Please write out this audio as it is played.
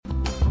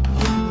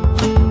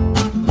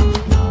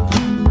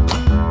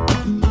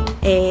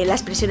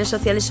las presiones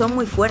sociales son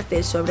muy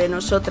fuertes sobre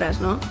nosotras,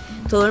 ¿no?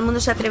 Todo el mundo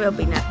se atreve a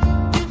opinar.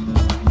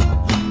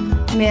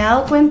 Me he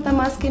dado cuenta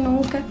más que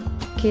nunca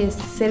que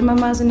ser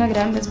mamá es una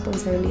gran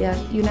responsabilidad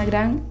y una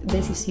gran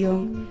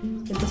decisión.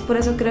 Entonces por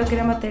eso creo que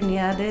la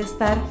maternidad debe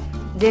estar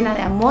llena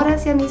de amor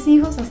hacia mis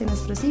hijos, hacia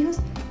nuestros hijos,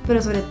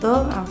 pero sobre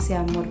todo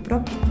hacia amor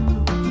propio.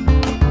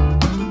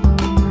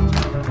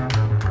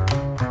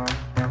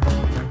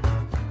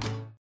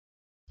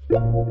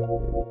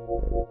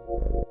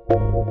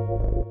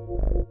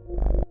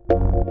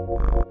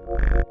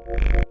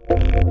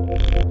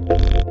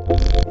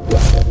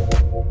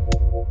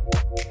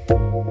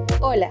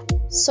 Hola,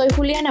 soy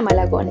Juliana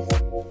Malagón.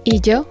 Y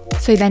yo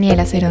soy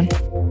Daniela Cerón.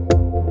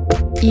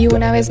 Y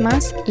una vez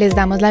más, les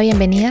damos la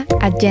bienvenida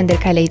a Gender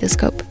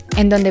Kaleidoscope,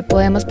 en donde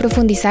podemos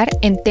profundizar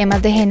en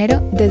temas de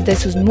género desde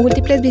sus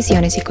múltiples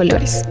visiones y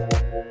colores.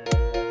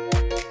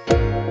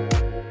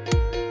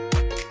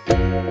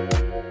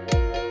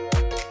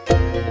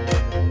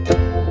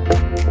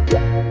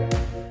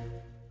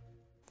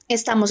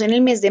 Estamos en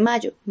el mes de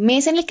mayo,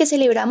 mes en el que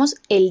celebramos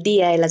el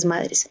Día de las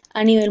Madres.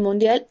 A nivel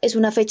mundial es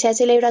una fecha de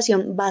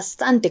celebración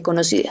bastante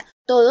conocida.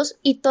 Todos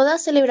y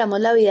todas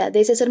celebramos la vida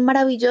de ese ser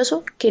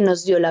maravilloso que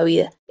nos dio la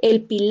vida,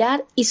 el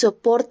pilar y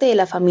soporte de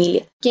la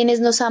familia, quienes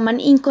nos aman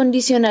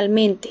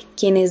incondicionalmente,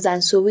 quienes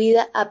dan su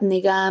vida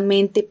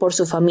abnegadamente por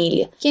su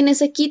familia, quienes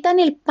se quitan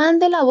el pan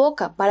de la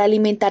boca para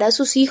alimentar a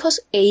sus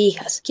hijos e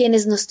hijas,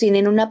 quienes nos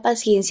tienen una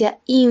paciencia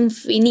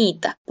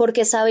infinita,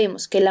 porque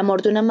sabemos que el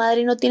amor de una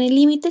madre no tiene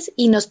límites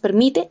y nos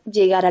permite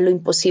llegar a lo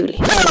imposible.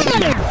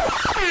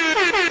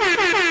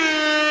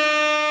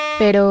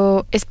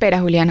 Pero espera,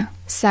 Juliana,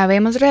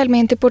 ¿sabemos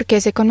realmente por qué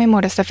se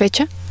conmemora esta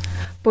fecha?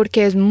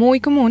 Porque es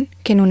muy común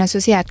que en una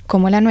sociedad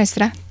como la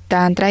nuestra,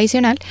 tan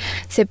tradicional,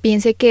 se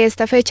piense que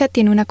esta fecha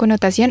tiene una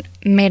connotación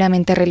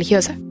meramente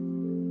religiosa.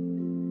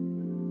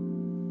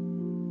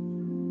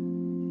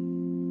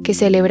 Que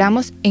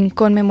celebramos en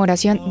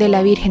conmemoración de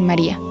la Virgen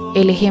María,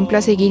 el ejemplo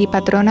a seguir y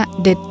patrona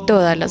de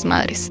todas las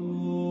madres.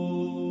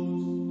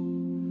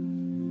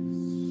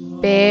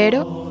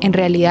 Pero, en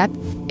realidad,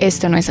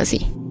 esto no es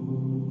así.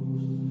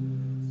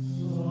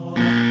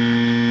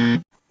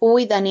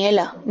 Uy,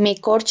 Daniela, me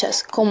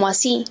corchas, ¿cómo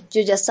así?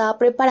 Yo ya estaba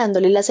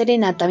preparándole la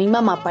serenata a mi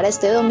mamá para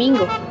este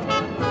domingo.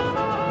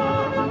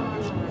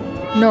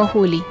 No,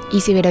 Juli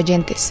y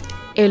ciberoyentes,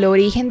 el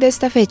origen de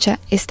esta fecha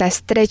está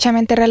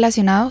estrechamente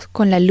relacionado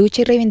con la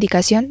lucha y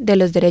reivindicación de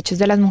los derechos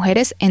de las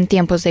mujeres en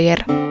tiempos de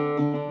guerra.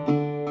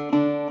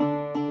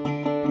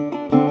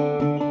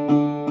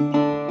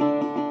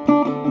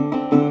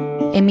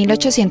 En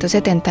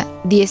 1870,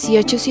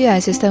 18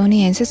 ciudades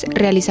estadounidenses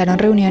realizaron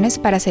reuniones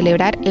para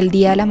celebrar el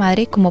Día de la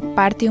Madre como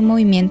parte de un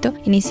movimiento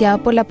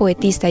iniciado por la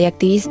poetista y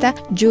activista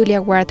Julia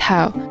Ward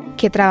Howe,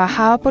 que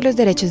trabajaba por los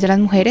derechos de las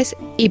mujeres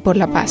y por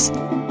la paz.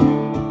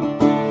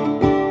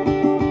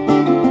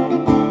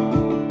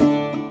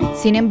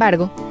 Sin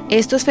embargo,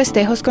 estos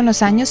festejos con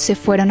los años se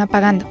fueron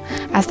apagando,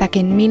 hasta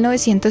que en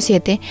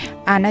 1907,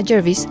 Anna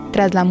Jarvis,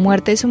 tras la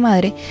muerte de su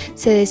madre,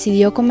 se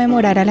decidió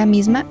conmemorar a la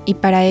misma y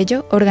para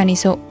ello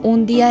organizó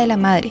un Día de la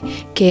Madre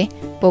que,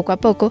 poco a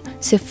poco,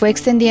 se fue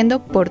extendiendo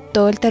por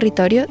todo el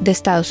territorio de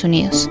Estados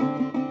Unidos.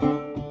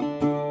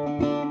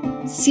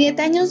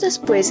 7 años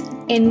después,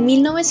 en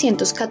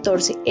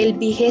 1914, el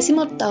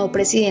 28º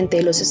presidente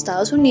de los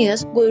Estados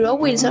Unidos, Woodrow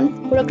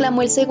Wilson,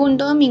 proclamó el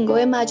segundo domingo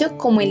de mayo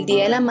como el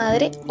Día de la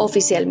Madre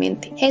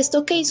oficialmente.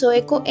 Esto que hizo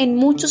eco en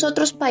muchos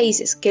otros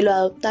países que lo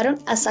adoptaron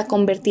hasta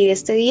convertir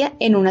este día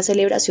en una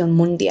celebración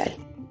mundial.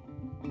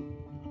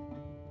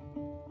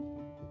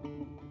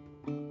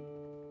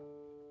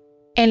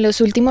 En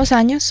los últimos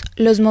años,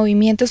 los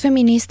movimientos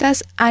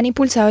feministas han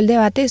impulsado el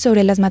debate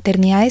sobre las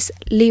maternidades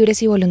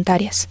libres y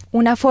voluntarias,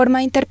 una forma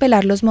de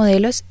interpelar los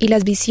modelos y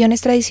las visiones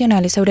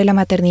tradicionales sobre la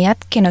maternidad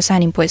que nos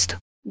han impuesto.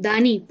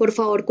 Dani, por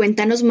favor,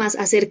 cuéntanos más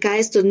acerca de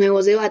estos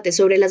nuevos debates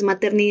sobre las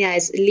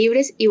maternidades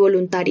libres y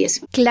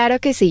voluntarias. Claro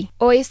que sí.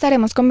 Hoy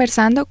estaremos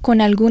conversando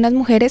con algunas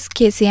mujeres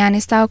que se han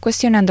estado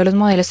cuestionando los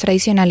modelos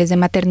tradicionales de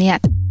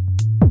maternidad.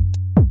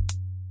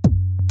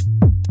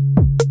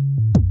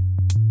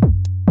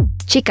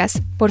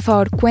 Chicas, por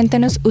favor,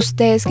 cuéntenos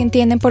ustedes qué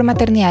entienden por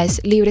maternidades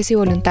libres y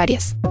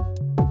voluntarias.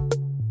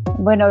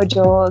 Bueno,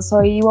 yo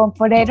soy Ivonne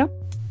Forero,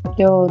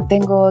 yo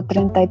tengo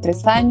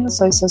 33 años,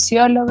 soy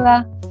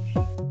socióloga,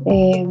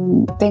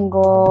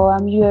 tengo a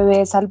mi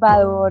bebé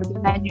Salvador de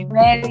 1 año y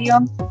medio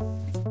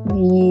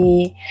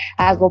y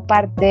hago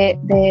parte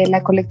de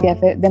la colectiva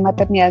de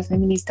maternidades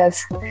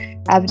feministas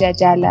Abya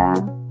Yala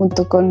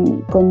junto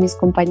con mis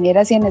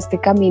compañeras y en este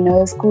camino de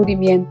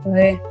descubrimiento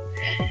de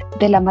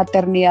la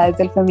maternidad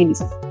desde el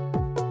feminismo.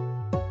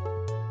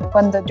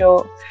 Cuando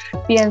yo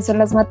pienso en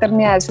las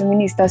maternidades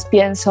feministas,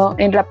 pienso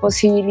en la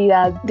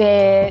posibilidad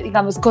de,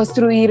 digamos,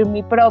 construir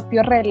mi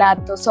propio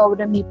relato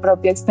sobre mi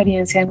propia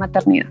experiencia de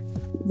maternidad.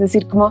 Es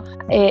decir, como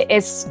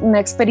es una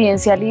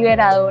experiencia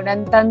liberadora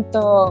en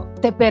tanto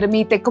te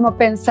permite como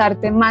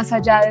pensarte más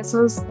allá de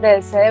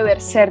ese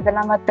deber ser de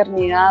la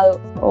maternidad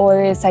o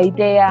de esa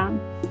idea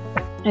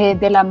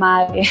de la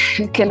madre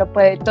que lo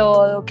puede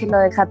todo, que lo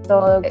deja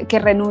todo, que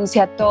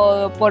renuncia a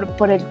todo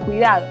por el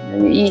cuidado,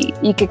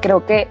 y que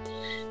creo que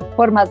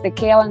por más de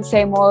que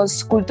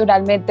avancemos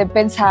culturalmente en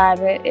pensar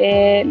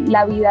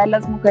la vida de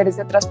las mujeres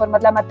de otras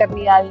formas, la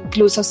maternidad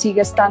incluso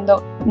sigue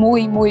estando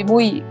muy, muy,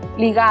 muy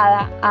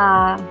ligada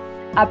a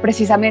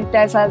precisamente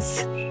a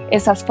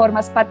esas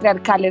formas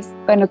patriarcales,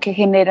 bueno, que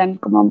generan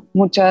como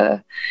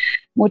mucha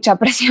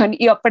presión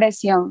y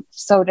opresión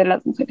sobre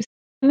las mujeres.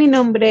 Mi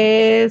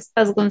nombre es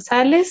Paz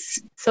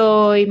González,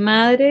 soy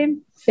madre,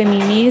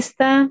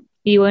 feminista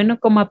y bueno,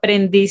 como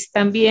aprendiz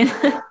también,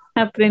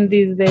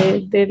 aprendiz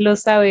de los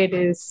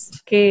saberes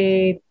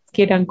que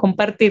quieran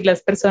compartir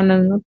las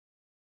personas, ¿no?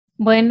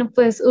 Bueno,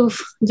 pues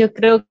yo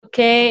creo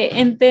que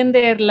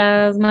entender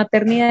las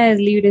maternidades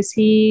libres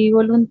y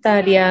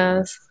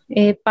voluntarias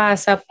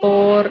pasa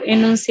por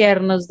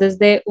enunciarnos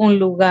desde un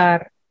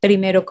lugar,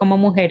 primero como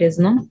mujeres,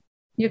 ¿no?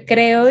 Yo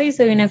creo y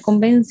soy una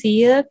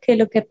convencida que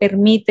lo que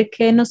permite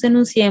que nos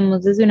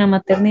enunciemos desde una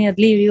maternidad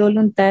libre y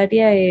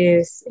voluntaria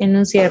es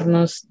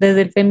enunciarnos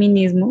desde el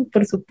feminismo,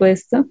 por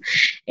supuesto.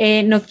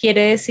 No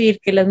quiere decir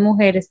que las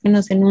mujeres que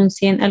nos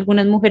enuncien,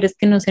 algunas mujeres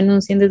que nos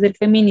enuncien desde el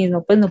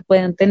feminismo, pues no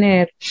puedan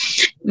tener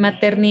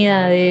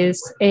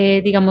maternidades,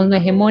 digamos, no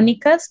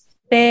hegemónicas,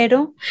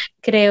 pero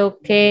creo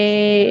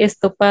que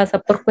esto pasa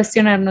por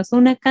cuestionarnos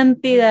una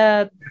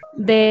cantidad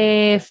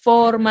de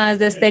formas,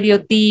 de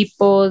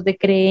estereotipos, de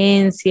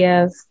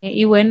creencias,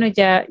 y bueno,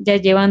 ya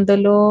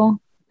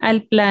llevándolo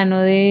al plano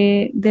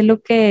de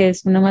lo que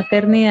es una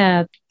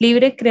maternidad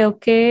libre, creo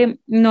que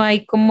no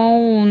hay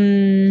como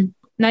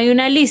no hay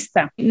una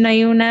lista, no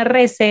hay una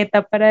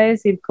receta para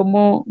decir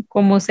cómo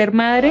ser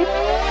madre.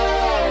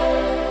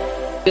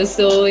 Yo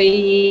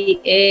soy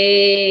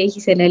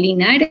Gisela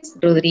Linares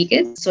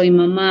Rodríguez, soy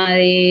mamá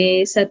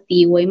de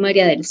Satigua y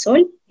María del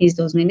Sol, mis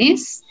dos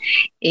nenés,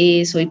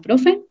 soy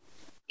profe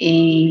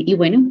y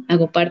bueno,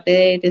 hago parte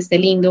de este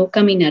lindo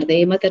caminar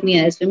de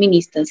maternidades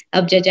feministas.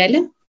 Abya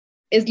Yala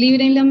es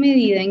libre en la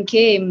medida en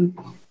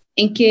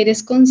que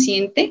eres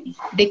consciente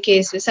de que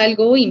eso es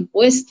algo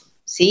impuesto,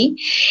 ¿sí?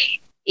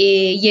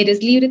 Y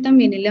eres libre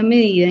también en la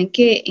medida en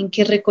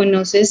que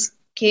reconoces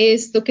que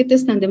esto que te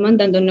están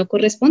demandando no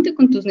corresponde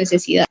con tus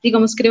necesidades.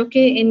 Digamos, creo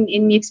que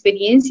en mi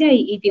experiencia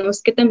y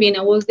digamos que también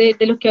a voz de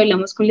lo que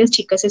hablamos con las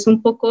chicas es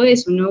un poco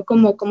eso, ¿no?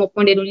 Como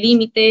poner un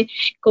límite,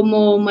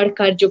 como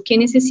marcar yo qué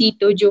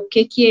necesito, yo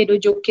qué quiero,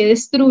 yo qué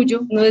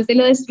destruyo, no desde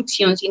la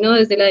destrucción, sino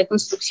desde la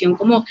deconstrucción,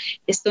 como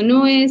esto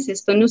no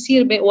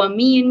sirve, o a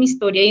mí en mi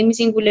historia y en mi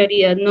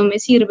singularidad no me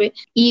sirve,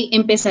 y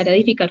empezar a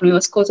edificar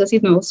nuevas cosas y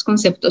nuevos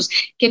conceptos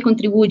que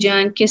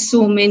contribuyan, que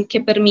sumen, que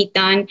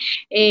permitan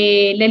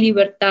la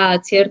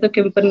libertad, ¿cierto?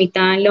 Que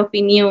permitan la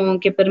opinión,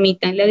 que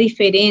permitan la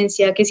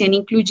diferencia, que sean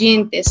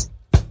incluyentes.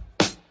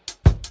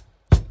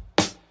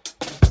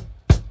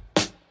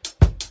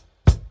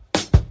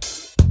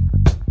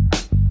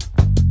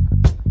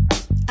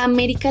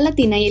 América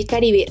Latina y el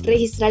Caribe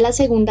registra la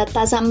segunda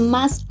tasa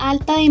más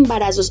alta de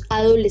embarazos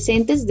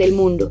adolescentes del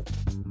mundo.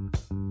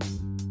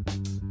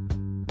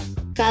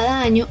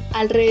 Cada año,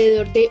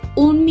 alrededor de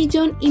 1,5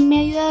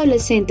 millones de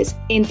adolescentes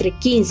entre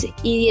 15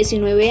 y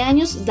 19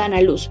 años dan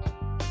a luz.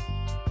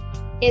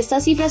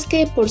 Estas cifras, que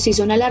de por sí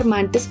son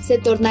alarmantes, se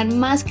tornan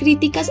más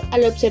críticas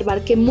al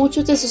observar que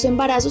muchos de esos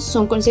embarazos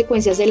son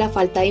consecuencias de la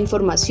falta de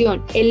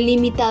información, el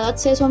limitado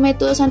acceso a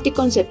métodos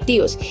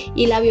anticonceptivos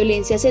y la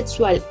violencia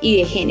sexual y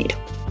de género.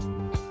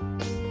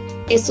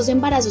 Estos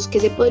embarazos que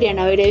se podrían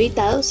haber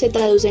evitado se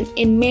traducen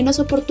en menos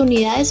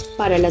oportunidades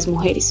para las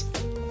mujeres.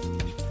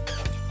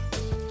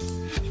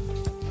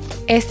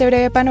 Este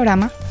breve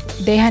panorama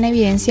deja en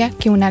evidencia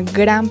que una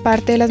gran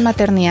parte de las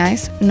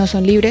maternidades no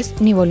son libres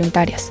ni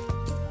voluntarias.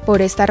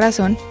 Por esta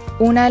razón,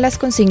 una de las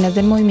consignas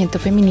del movimiento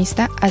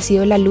feminista ha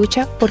sido la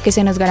lucha porque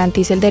se nos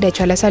garantice el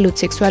derecho a la salud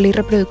sexual y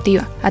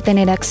reproductiva, a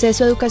tener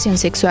acceso a educación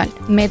sexual,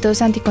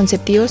 métodos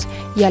anticonceptivos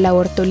y al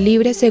aborto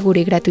libre, seguro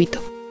y gratuito,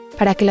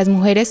 para que las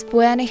mujeres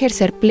puedan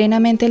ejercer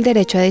plenamente el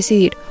derecho a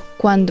decidir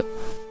cuándo,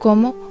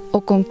 cómo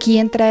o con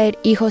quién traer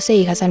hijos e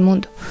hijas al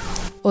mundo,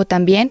 o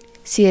también,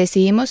 si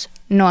decidimos,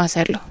 no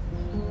hacerlo.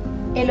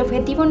 El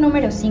objetivo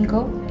número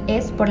 5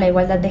 es por la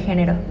igualdad de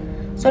género.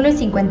 Solo el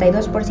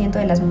 52%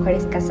 de las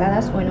mujeres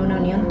casadas o en una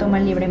unión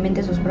toman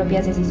libremente sus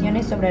propias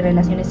decisiones sobre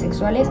relaciones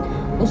sexuales,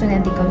 uso de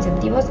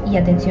anticonceptivos y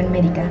atención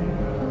médica.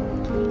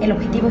 El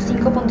objetivo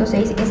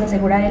 5.6 es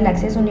asegurar el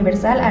acceso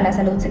universal a la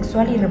salud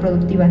sexual y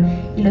reproductiva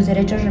y los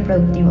derechos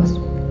reproductivos.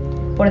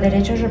 Por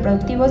derechos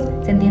reproductivos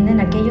se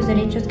entienden aquellos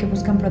derechos que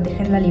buscan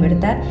proteger la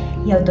libertad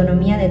y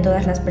autonomía de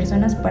todas las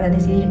personas para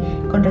decidir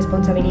con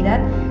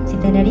responsabilidad si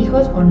tener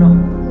hijos o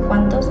no,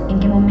 cuántos, en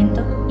qué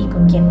momento y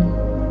con quién.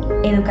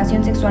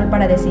 Educación sexual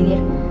para decidir,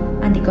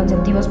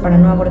 anticonceptivos para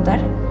no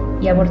abortar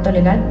y aborto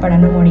legal para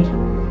no morir.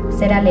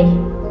 Será ley.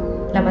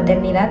 ¿La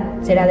maternidad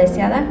será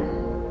deseada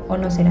o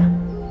no será?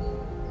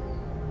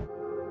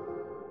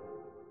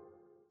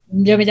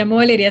 Yo me llamo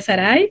Valeria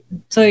Saray,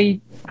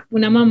 soy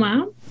una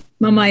mamá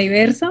mamá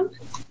diversa,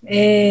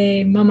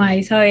 mamá de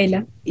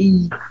Isabela,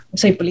 y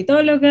soy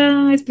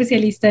politóloga,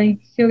 especialista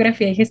en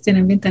geografía y gestión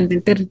ambiental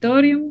del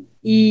territorio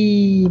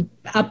y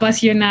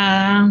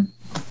apasionada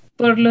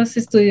por los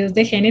estudios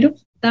de género.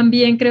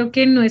 También creo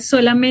que no es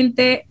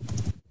solamente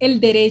el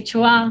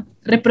derecho a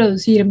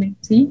reproducirme,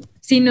 ¿sí?,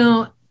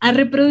 sino a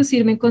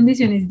reproducirme en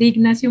condiciones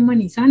dignas y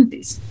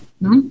humanizantes,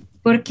 ¿no?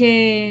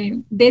 Porque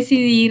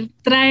decidir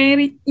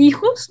traer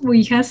hijos o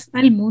hijas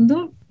al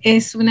mundo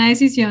es una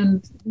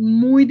decisión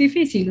muy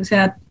difícil. O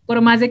sea,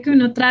 por más de que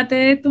uno trate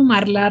de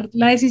tomar la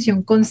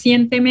decisión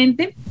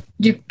conscientemente,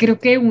 yo creo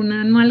que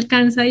uno no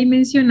alcanza a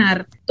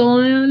dimensionar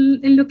todo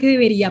en lo que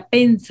debería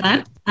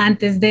pensar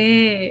antes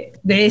de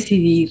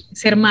decidir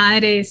ser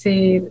madre,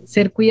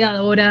 ser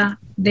cuidadora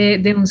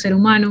de un ser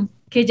humano,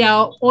 que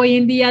ya hoy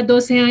en día,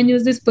 12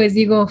 años después,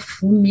 digo,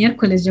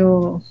 miércoles,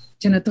 yo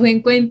no tuve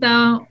en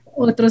cuenta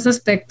otros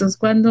aspectos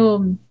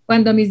cuando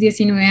a mis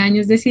 19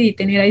 años decidí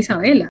tener a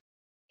Isabela.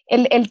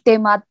 El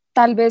tema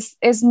tal vez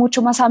es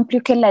mucho más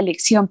amplio que la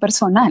elección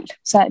personal.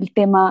 O sea, el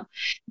tema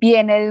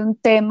viene de un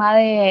tema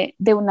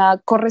de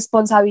una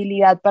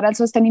corresponsabilidad para el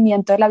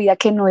sostenimiento de la vida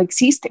que no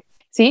existe,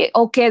 ¿sí?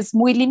 O que es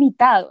muy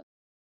limitado.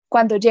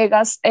 Cuando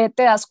llegas,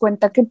 te das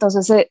cuenta que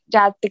entonces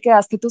ya te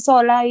quedaste tú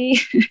sola y...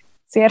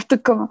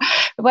 ¿cierto? Como,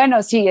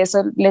 bueno, sí,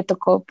 eso le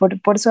tocó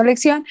por su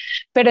elección,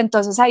 pero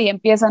entonces ahí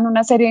empiezan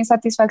una serie de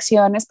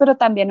insatisfacciones, pero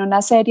también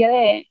una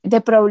serie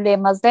de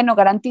problemas de no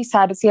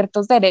garantizar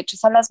ciertos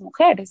derechos a las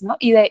mujeres, ¿no?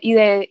 Y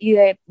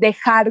de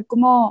dejar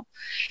como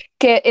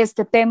que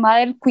este tema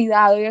del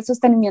cuidado y el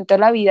sostenimiento de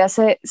la vida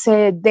se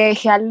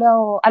deje a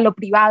lo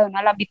privado, ¿no?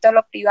 Al ámbito de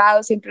lo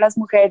privado, siempre las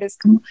mujeres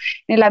como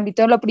en el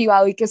ámbito de lo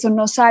privado, y que eso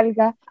no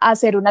salga a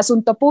ser un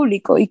asunto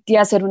público y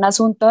a ser un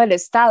asunto del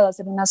Estado, a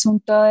ser un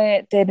asunto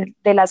de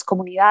las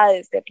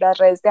comunidades, de las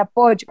redes de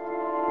apoyo.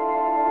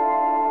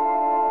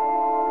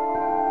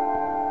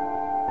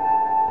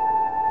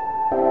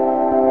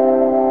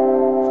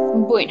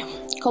 Bueno,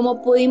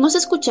 como pudimos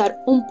escuchar,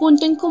 un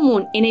punto en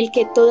común en el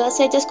que todas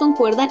ellas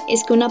concuerdan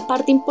es que una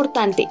parte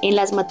importante en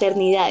las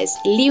maternidades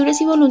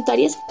libres y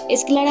voluntarias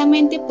es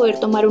claramente poder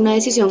tomar una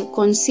decisión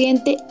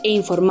consciente e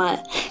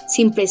informada,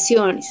 sin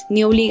presiones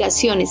ni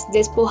obligaciones,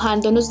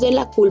 despojándonos de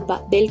la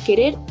culpa del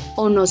querer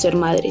o no ser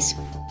madres.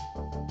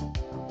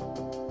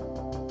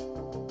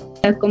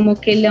 Como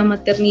que la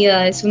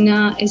maternidad es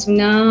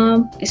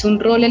un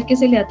rol al que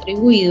se le ha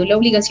atribuido la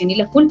obligación y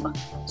la culpa,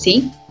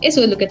 ¿sí?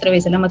 Eso es lo que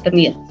atraviesa la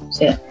maternidad, o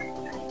sea,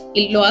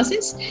 y lo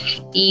haces,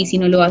 y si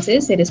no lo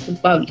haces, eres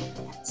culpable,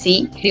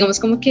 ¿sí? Digamos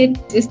como que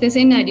este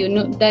escenario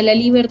nos da la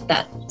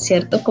libertad,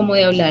 ¿cierto? Como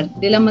de hablar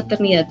de la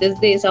maternidad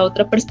desde esa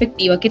otra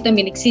perspectiva que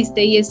también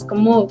existe, y es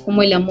como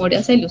el amor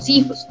hacia los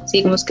hijos, ¿sí?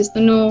 Digamos que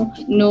esto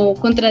no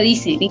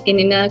contradice ni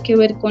tiene nada que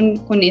ver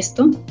con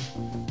esto.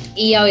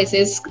 Y a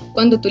veces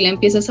cuando tú la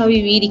empiezas a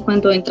vivir y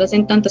cuando entras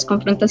en tantas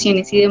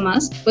confrontaciones y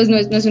demás, pues no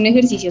es un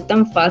ejercicio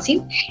tan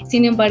fácil.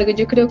 Sin embargo,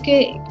 yo creo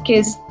que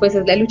es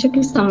la lucha que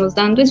estamos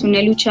dando, es una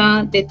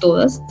lucha de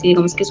todas, ¿sí?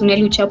 Digamos que es una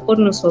lucha por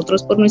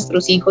nosotros, por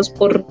nuestros hijos,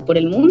 por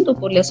el mundo,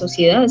 por la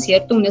sociedad,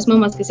 ¿cierto? Unas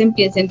mamás que se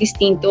piensan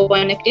distinto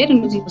van a criar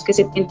unos hijos que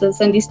se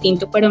piensan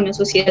distinto para una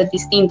sociedad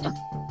distinta.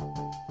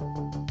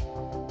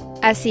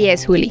 Así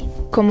es, Juli.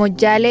 Como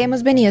ya le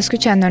hemos venido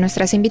escuchando a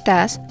nuestras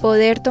invitadas,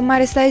 poder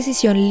tomar esta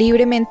decisión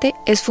libremente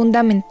es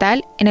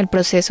fundamental en el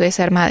proceso de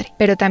ser madre.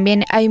 Pero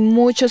también hay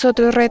muchos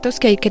otros retos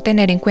que hay que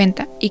tener en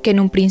cuenta y que en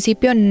un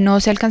principio no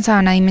se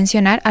alcanzaban a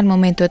dimensionar al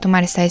momento de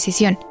tomar esta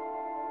decisión.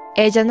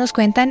 Ellas nos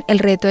cuentan el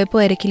reto de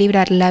poder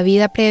equilibrar la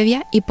vida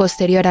previa y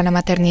posterior a la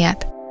maternidad.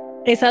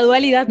 Esa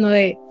dualidad, ¿no?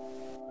 De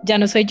ya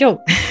no soy yo,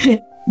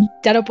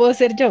 ya no puedo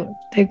ser yo,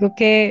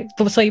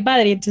 pues soy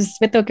madre, entonces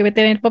me tengo que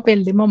meter en el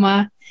papel de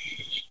mamá.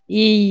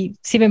 Y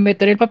si me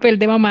meto en el papel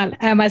de mamá,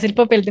 además el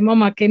papel de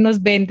mamá que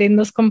nos venden,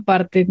 nos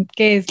comparten,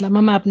 que es la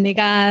mamá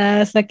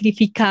abnegada,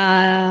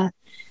 sacrificada,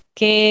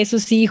 que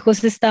sus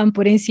hijos están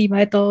por encima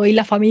de todo y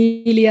la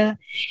familia,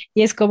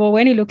 y es como,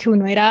 bueno, y lo que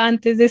uno era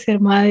antes de ser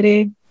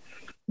madre,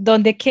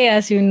 ¿dónde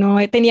queda? Si uno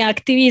tenía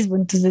activismo,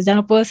 entonces ya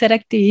no puedo ser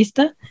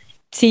activista.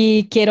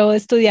 Si quiero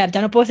estudiar,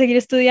 ya no puedo seguir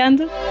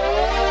estudiando.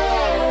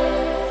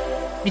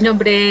 Mi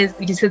nombre es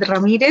Grisel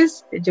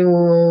Ramírez,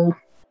 yo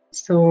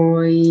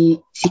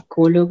soy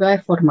psicóloga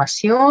de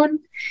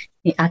formación,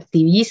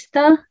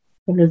 activista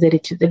por los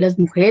derechos de las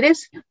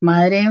mujeres,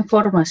 madre en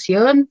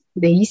formación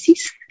de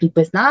ISIS y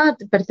pues nada,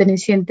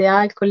 perteneciente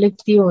al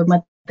colectivo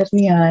de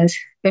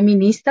maternidades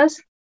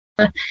feministas.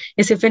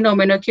 Ese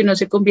fenómeno que uno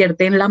se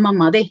convierte en la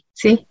mamá de,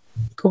 ¿sí?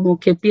 Como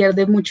que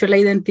pierde mucho la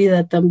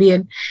identidad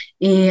también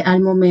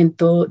al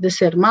momento de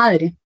ser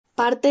madre.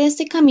 Parte de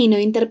este camino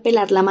de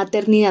interpelar la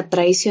maternidad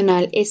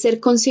tradicional es ser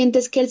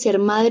conscientes que el ser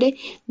madre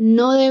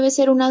no debe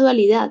ser una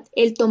dualidad.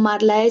 El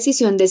tomar la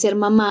decisión de ser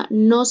mamá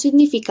no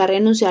significa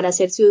renunciar a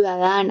ser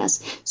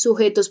ciudadanas,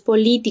 sujetos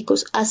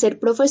políticos, a ser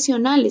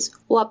profesionales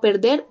o a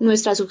perder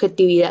nuestra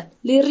subjetividad.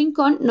 Liz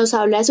Rincón nos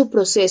habla de su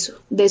proceso,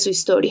 de su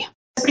historia.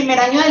 El primer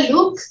año de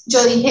LUC,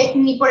 yo dije,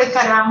 ni por el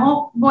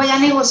carajo voy a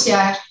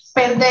negociar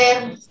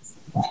perder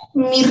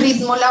mi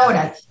ritmo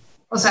laboral.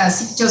 O sea,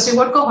 si yo soy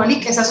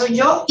workaholic, esa soy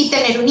yo, y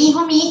tener un hijo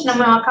a mí no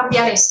me va a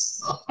cambiar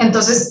eso.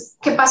 Entonces,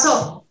 ¿qué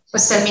pasó?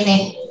 Pues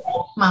terminé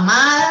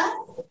mamada,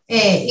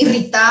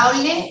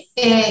 irritable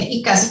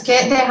y casi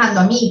que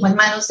dejando a mi hijo en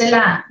manos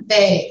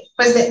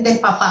del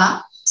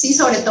papá, sí,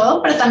 sobre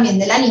todo, pero también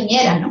de la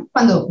niñera, ¿no?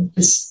 Cuando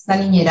pues, la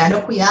niñera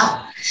lo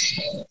cuidaba.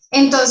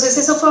 Entonces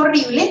eso fue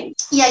horrible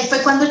y ahí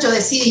fue cuando yo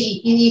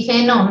decidí y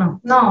dije, no,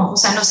 o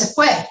sea, no se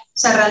puede.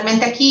 O sea,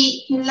 realmente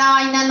aquí la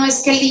vaina no es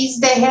que Liz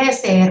deje de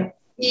ser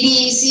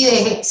Liz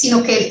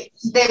sino que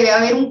debe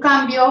haber un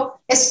cambio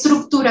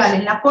estructural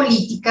en la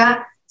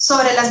política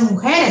sobre las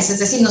mujeres. Es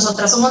decir,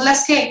 nosotras somos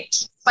las que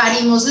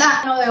parimos la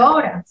mano de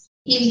obra.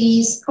 Y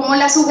Liz, ¿cómo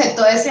la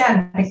sujetó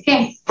deseante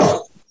qué?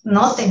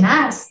 No,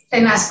 tenaz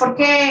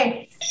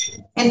porque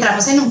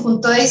entramos en un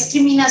punto de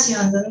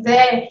discriminación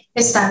donde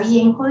está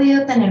bien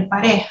jodido tener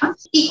pareja,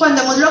 y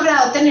cuando hemos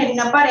logrado tener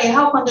una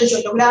pareja o cuando yo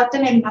he logrado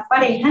tener una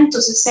pareja,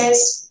 entonces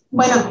es,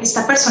 bueno,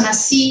 esta persona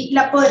sí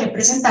la podré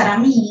presentar a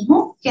mi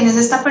hijo. ¿Quién es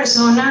esta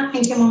persona?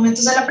 ¿En qué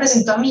momento se la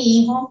presento a mi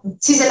hijo?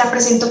 Si se la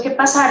presento, ¿qué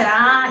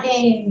pasará?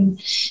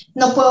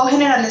 No puedo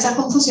generarle esa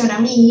confusión a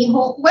mi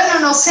hijo. Bueno,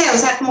 no sé, o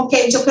sea, como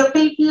que yo creo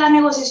que la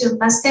negociación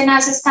más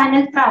tenaz está en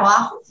el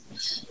trabajo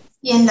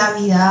y en la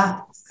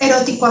vida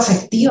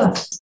erótico-afectiva.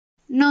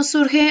 Nos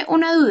surge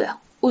una duda.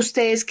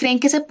 ¿Ustedes creen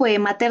que se puede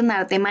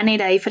maternar de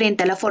manera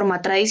diferente a la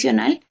forma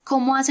tradicional?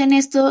 ¿Cómo hacen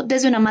esto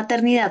desde una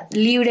maternidad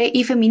libre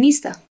y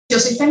feminista? Yo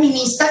soy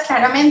feminista,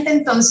 claramente,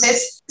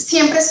 entonces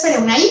siempre esperé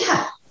una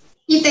hija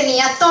y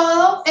tenía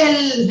todo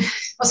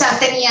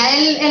tenía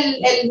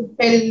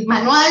el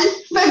manual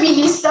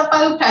feminista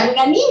para educar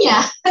una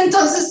niña.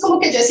 Entonces como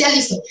que yo decía,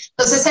 listo,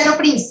 entonces 0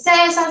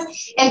 princesas,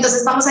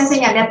 entonces vamos a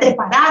enseñarle a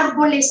trepar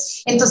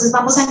árboles, entonces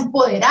vamos a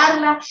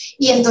empoderarla,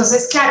 y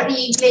entonces claro,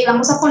 y le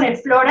íbamos a poner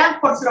Flora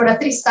por Flora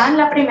Tristán,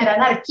 la primera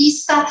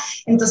anarquista.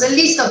 Entonces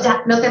listo,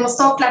 ya lo tenemos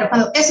todo claro.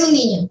 Cuando es un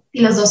niño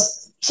y los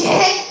dos, ¿qué?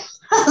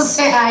 O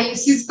sea, ahí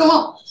sí es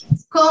como,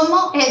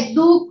 ¿cómo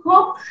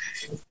educo?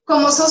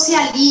 ¿Cómo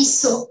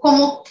socializo?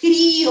 ¿Cómo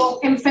crío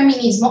en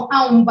feminismo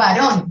a un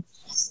varón?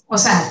 O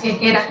sea,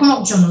 era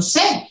como, yo no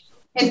sé.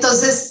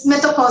 Entonces me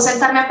tocó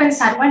sentarme a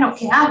pensar, bueno,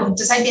 ¿qué hago?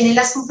 Entonces ahí vienen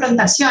las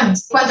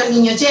confrontaciones. Cuando el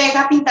niño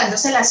llega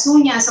pintándose las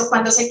uñas, o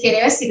cuando se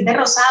quiere vestir de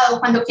rosado, o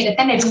cuando quiere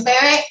tener un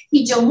bebé,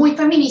 y yo muy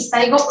feminista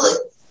digo,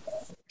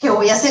 ¿qué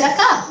voy a hacer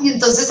acá? Y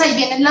entonces ahí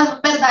vienen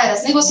las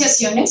verdaderas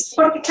negociaciones,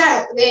 porque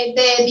claro,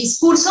 de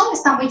discurso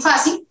está muy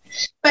fácil,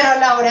 pero a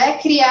la hora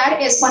de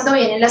criar es cuando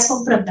vienen las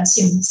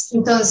confrontaciones.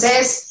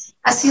 Entonces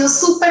ha sido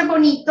súper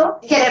bonito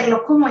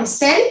quererlo como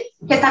es él,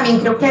 que también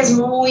creo que es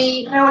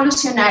muy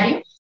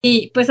revolucionario.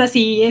 Y pues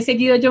así he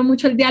seguido yo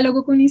mucho el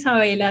diálogo con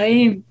Isabela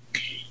de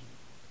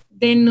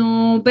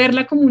no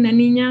verla como una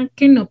niña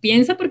que no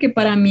piensa, porque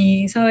para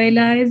mí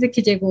Isabela desde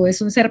que llegó es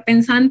un ser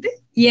pensante,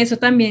 y eso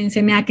también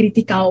se me ha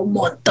criticado un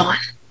montón.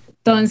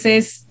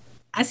 Entonces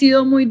ha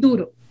sido muy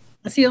duro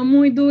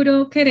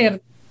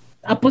querer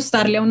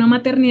apostarle a una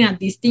maternidad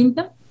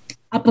distinta,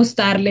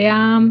 apostarle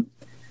a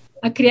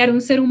criar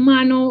un ser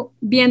humano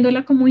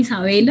viéndola como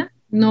Isabela,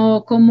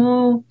 no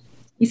como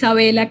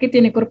Isabela que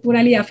tiene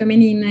corporalidad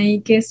femenina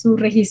y que su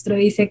registro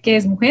dice que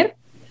es mujer,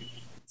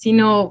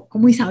 sino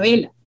como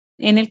Isabela.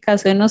 En el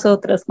caso de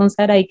nosotras con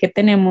Saray, que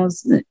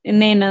tenemos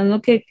nenas,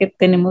 ¿no? que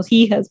tenemos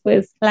hijas,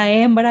 pues la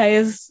hembra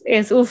es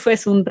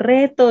un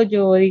reto.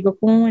 Yo digo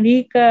como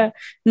marica,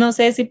 no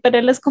sé si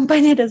para las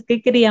compañeras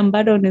que crían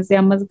varones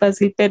sea más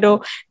fácil,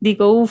 pero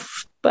digo,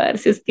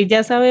 parce, es que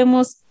ya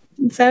sabemos,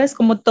 ¿sabes?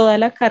 Como toda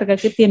la carga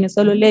que tiene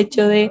solo el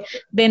hecho de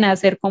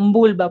nacer con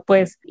vulva,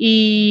 pues.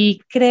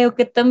 Y creo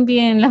que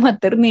también la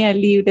maternidad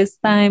libre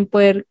está en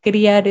poder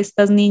criar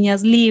estas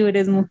niñas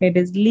libres,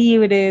 mujeres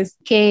libres,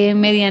 que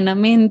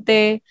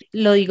medianamente,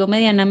 lo digo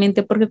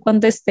medianamente porque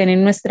cuando estén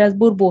en nuestras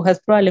burbujas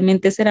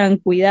probablemente serán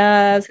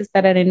cuidadas,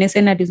 estarán en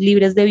escenarios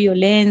libres de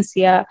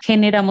violencia,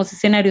 generamos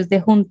escenarios de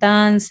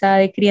juntanza,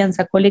 de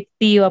crianza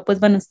colectiva, pues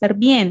van a estar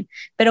bien.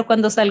 Pero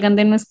cuando salgan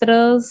de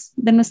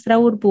nuestra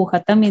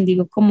burbuja, también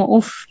digo como,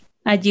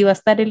 allí va a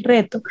estar el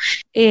reto,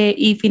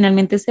 y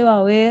finalmente se va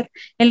a ver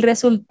el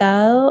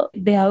resultado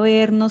de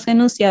habernos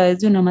enunciado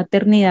desde una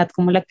maternidad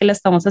como la que la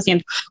estamos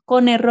haciendo,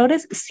 con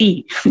errores,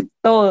 sí,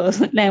 todos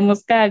la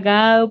hemos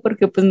cagado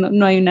porque pues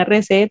no hay una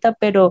receta,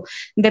 pero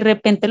de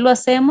repente lo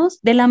hacemos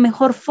de la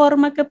mejor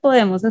forma que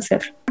podemos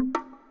hacer.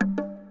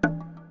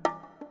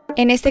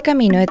 En este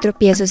camino de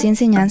tropiezos y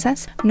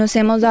enseñanzas, nos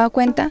hemos dado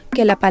cuenta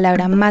que la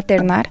palabra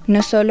maternar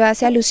no solo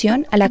hace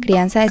alusión a la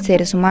crianza de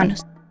seres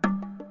humanos.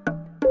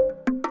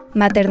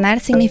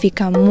 Maternar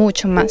significa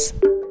mucho más.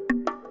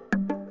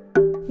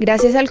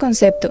 Gracias al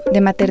concepto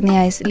de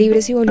maternidades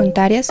libres y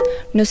voluntarias,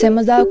 nos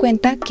hemos dado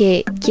cuenta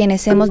que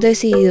quienes hemos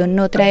decidido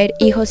no traer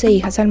hijos e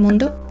hijas al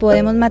mundo,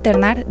 podemos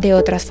maternar de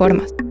otras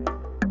formas.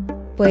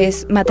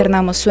 Pues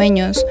maternamos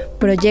sueños,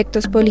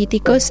 proyectos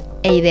políticos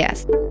e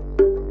ideas.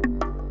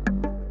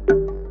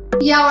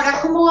 Y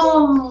ahora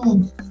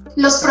como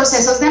los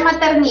procesos de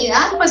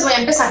maternidad, pues voy a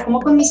empezar como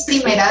con mis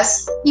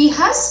primeras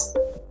hijas,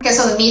 que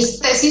son mis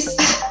tesis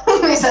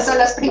Esas son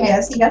las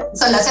primeras hijas,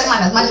 son las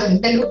hermanas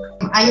mayores de Luca.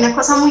 Hay una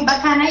cosa muy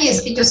bacana y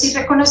es que yo sí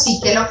reconocí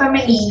que lo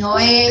femenino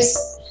es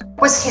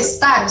pues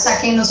gestar, o sea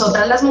que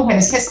nosotras las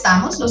mujeres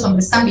gestamos, los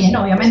hombres también,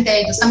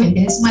 obviamente ellos también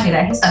tienen su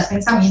manera de gestar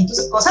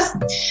pensamientos y cosas,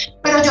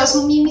 pero yo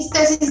asumí mis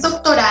tesis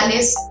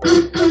doctorales,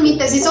 mi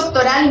tesis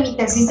doctoral y mi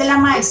tesis de la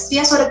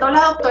maestría, sobre todo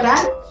la doctoral,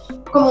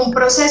 como un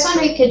proceso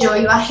en el que yo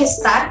iba a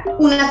gestar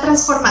una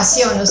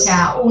transformación, o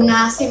sea,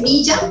 una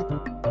semilla.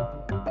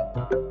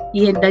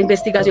 Y en la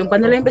investigación,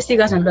 cuando la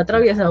investigación lo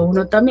atraviesa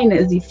uno también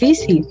es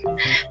difícil.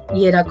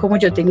 Y era como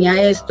yo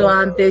tenía esto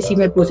antes y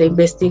me puse a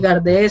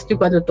investigar de esto, y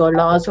cuando tú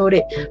hablabas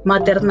sobre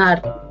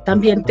maternar,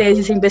 también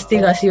tesis e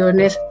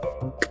investigaciones,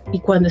 y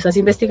cuando esas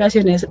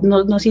investigaciones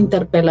nos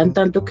interpelan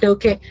tanto, creo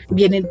que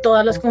vienen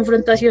todas las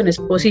confrontaciones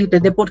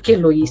posibles de por qué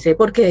lo hice,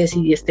 por qué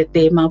decidí este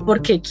tema,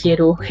 por qué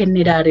quiero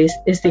generar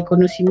este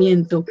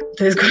conocimiento.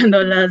 Entonces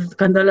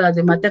cuando hablas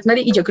de maternar,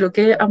 y yo creo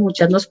que a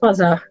muchas nos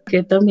pasa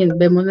que también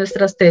vemos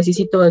nuestras tesis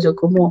y todo eso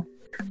como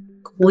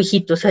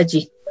hijitos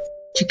allí,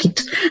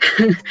 chiquitos,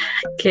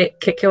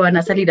 que van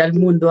a salir al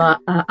mundo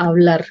a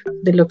hablar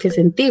de lo que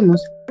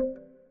sentimos.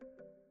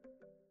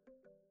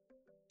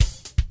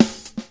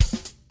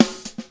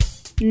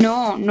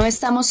 No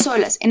estamos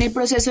solas. En el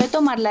proceso de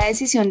tomar la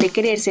decisión de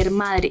querer ser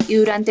madre y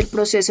durante el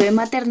proceso de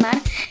maternar,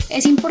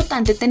 es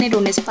importante tener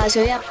un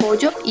espacio de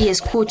apoyo y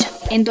escucha,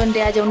 en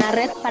donde haya una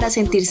red para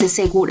sentirse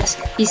seguras.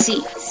 Y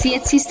sí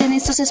existen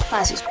estos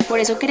espacios, por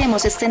eso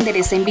queremos extender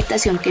esta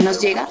invitación que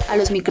nos llega a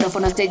los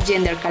micrófonos de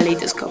Gender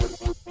Kaleidoscope.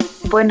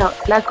 Bueno,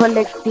 la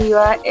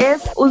colectiva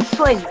es un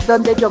sueño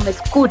donde yo me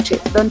escuche,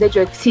 donde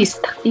yo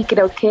exista, y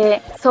creo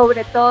que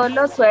sobre todo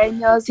los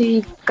sueños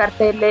y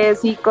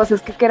carteles y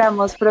cosas que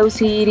queramos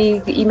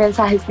producir y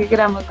mensajes que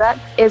queramos dar,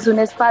 es un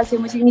espacio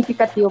muy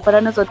significativo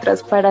para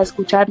nosotras, para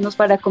escucharnos,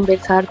 para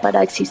conversar,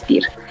 para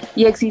existir,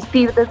 y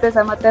existir desde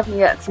esa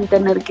maternidad sin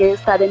tener que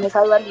estar en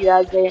esa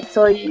dualidad de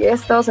soy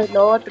esto, soy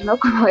lo otro, ¿no?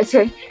 Como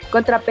ese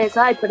contrapeso,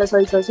 pero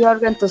soy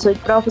socióloga, entonces soy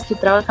profe, estoy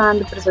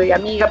trabajando, pero soy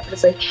amiga, pero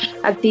soy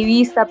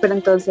activista, pero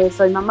entonces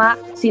soy mamá,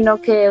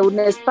 sino que un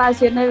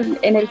espacio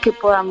en el que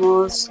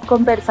podamos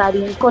conversar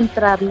y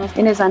encontrarnos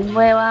en esa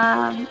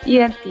nueva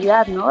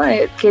identidad, ¿no?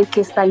 Que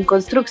está en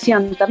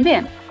construcción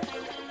también.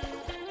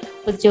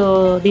 Pues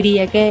yo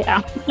diría que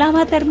la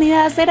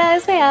maternidad será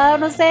deseada o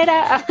no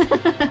será.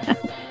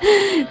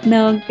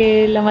 No,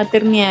 que la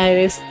maternidad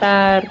debe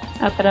estar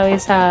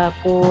atravesada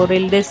por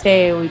el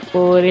deseo y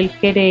por el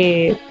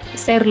querer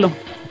serlo,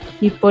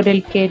 y por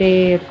el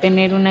querer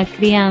tener una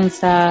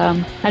crianza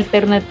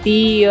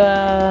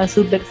alternativa,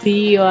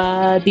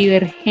 subversiva,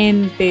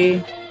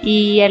 divergente.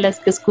 Y a las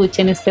que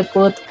escuchen este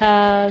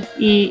podcast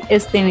y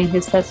estén en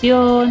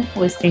gestación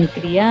o estén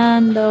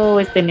criando o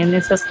estén en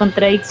esas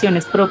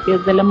contradicciones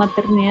propias de la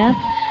maternidad,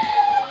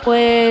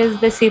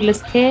 pues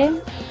decirles que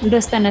lo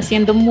están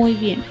haciendo muy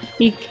bien,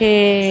 y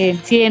que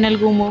si en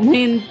algún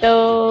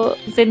momento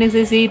se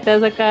necesita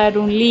sacar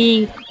un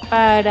link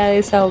para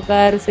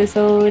desahogarse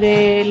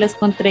sobre las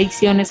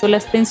contradicciones o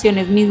las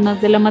tensiones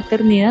mismas de la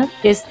maternidad,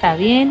 está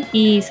bien,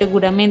 y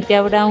seguramente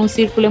habrá un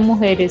círculo de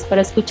mujeres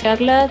para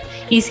escucharlas,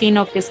 y si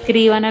no, que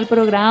escriban al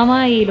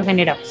programa y lo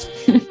generamos.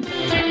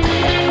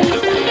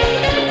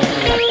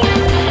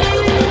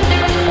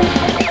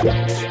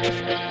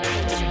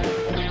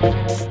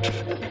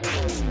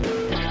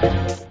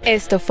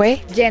 Esto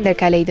fue Gender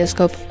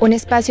Kaleidoscope, un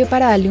espacio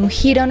para darle un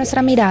giro a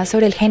nuestra mirada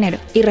sobre el género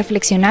y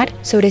reflexionar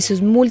sobre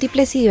sus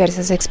múltiples y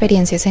diversas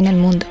experiencias en el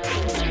mundo.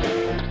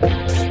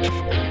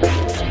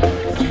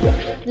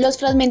 Los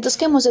fragmentos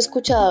que hemos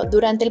escuchado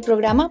durante el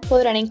programa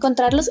podrán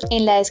encontrarlos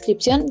en la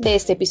descripción de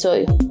este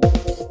episodio.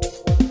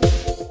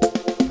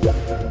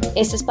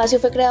 Este espacio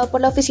fue creado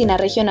por la Oficina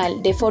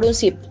Regional de Forum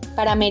CIP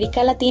para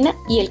América Latina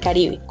y el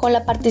Caribe, con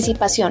la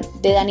participación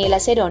de Daniela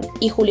Cerón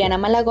y Juliana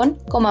Malagón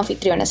como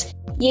anfitrionas,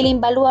 y el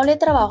invaluable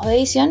trabajo de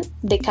edición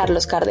de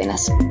Carlos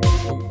Cárdenas.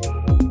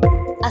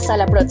 Hasta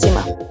la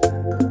próxima.